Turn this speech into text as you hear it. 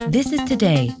This is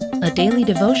Today, a daily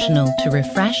devotional to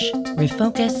refresh,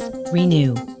 refocus,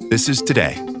 renew. This is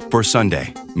Today for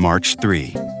Sunday, March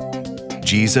 3.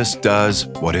 Jesus does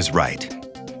what is right.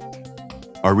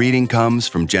 Our reading comes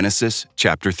from Genesis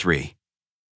chapter 3.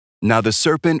 Now the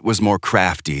serpent was more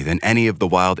crafty than any of the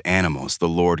wild animals the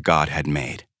Lord God had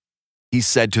made. He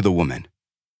said to the woman,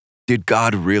 "Did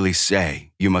God really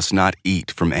say, 'You must not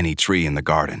eat from any tree in the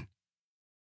garden'?"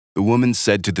 The woman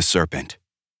said to the serpent,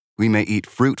 "We may eat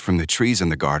fruit from the trees in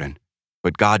the garden,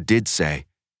 but God did say,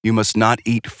 'You must not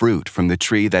eat fruit from the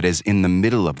tree that is in the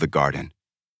middle of the garden,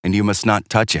 and you must not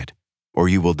touch it, or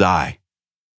you will die.'"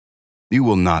 "You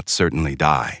will not certainly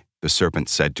die," the serpent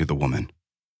said to the woman,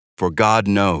 "for God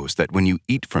knows that when you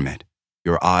eat from it,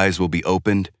 your eyes will be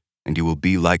opened, and you will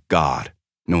be like God,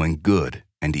 knowing good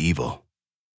and evil."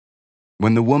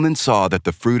 When the woman saw that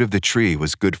the fruit of the tree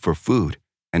was good for food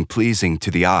and pleasing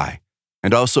to the eye,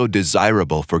 and also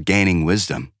desirable for gaining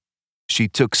wisdom, she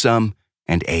took some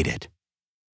and ate it.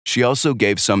 She also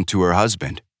gave some to her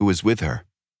husband, who was with her,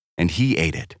 and he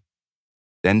ate it.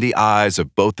 Then the eyes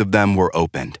of both of them were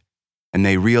opened, and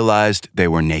they realized they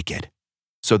were naked.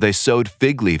 So they sewed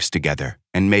fig leaves together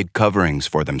and made coverings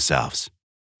for themselves.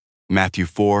 Matthew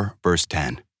 4, verse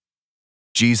 10.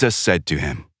 Jesus said to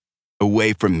him,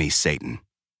 "Away from me, Satan,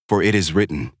 for it is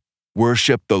written,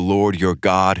 'Worship the Lord your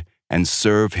God and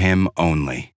serve him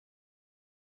only.'"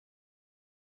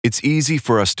 It's easy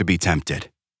for us to be tempted.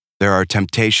 There are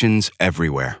temptations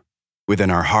everywhere,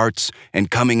 within our hearts and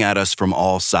coming at us from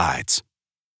all sides.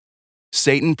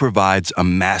 Satan provides a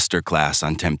masterclass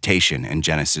on temptation in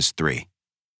Genesis 3.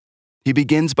 He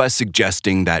begins by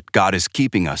suggesting that God is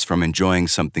keeping us from enjoying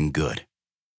something good.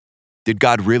 Did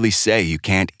God really say you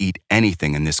can't eat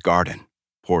anything in this garden?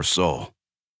 Poor soul.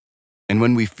 And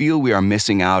when we feel we are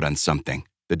missing out on something,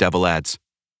 the devil adds,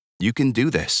 "You can do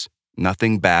this.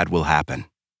 Nothing bad will happen."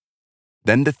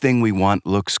 Then the thing we want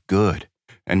looks good,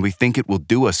 and we think it will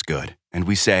do us good, and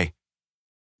we say,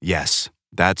 "Yes,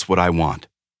 that's what I want.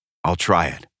 I'll try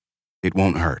it. It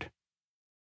won't hurt."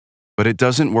 But it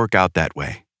doesn't work out that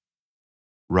way.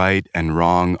 Right and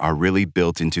wrong are really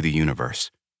built into the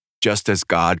universe. Just as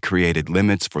God created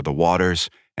limits for the waters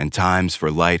and times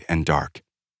for light and dark,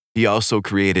 He also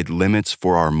created limits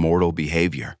for our mortal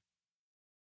behavior.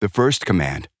 The first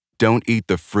command, "Don't eat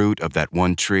the fruit of that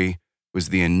one tree," was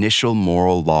the initial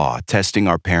moral law testing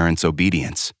our parents'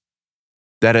 obedience.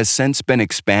 That has since been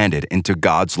expanded into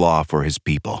God's law for His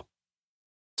people.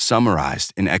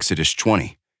 Summarized in Exodus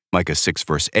 20, Micah 6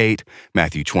 verse 8,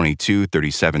 Matthew 22,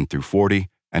 37 through 40,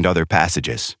 and other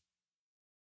passages.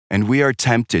 And we are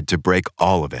tempted to break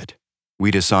all of it.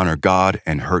 We dishonor God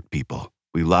and hurt people.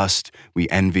 We lust, we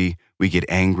envy, we get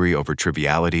angry over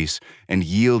trivialities, and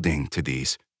yielding to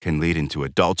these can lead into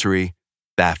adultery,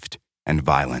 theft, and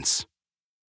violence.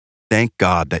 Thank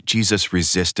God that Jesus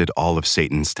resisted all of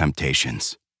Satan's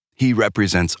temptations. He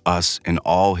represents us in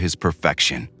all His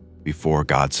perfection before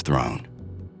God's throne.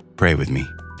 Pray with me.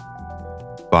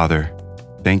 Father,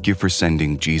 thank you for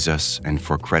sending Jesus and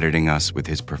for crediting us with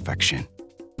His perfection.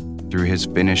 Through His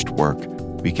finished work,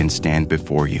 we can stand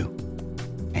before you.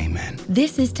 Amen.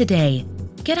 This is Today.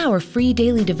 Get our free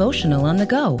daily devotional on the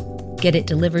go. Get it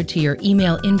delivered to your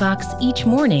email inbox each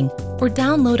morning or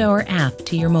download our app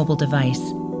to your mobile device.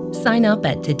 Sign up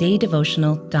at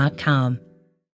todaydevotional.com.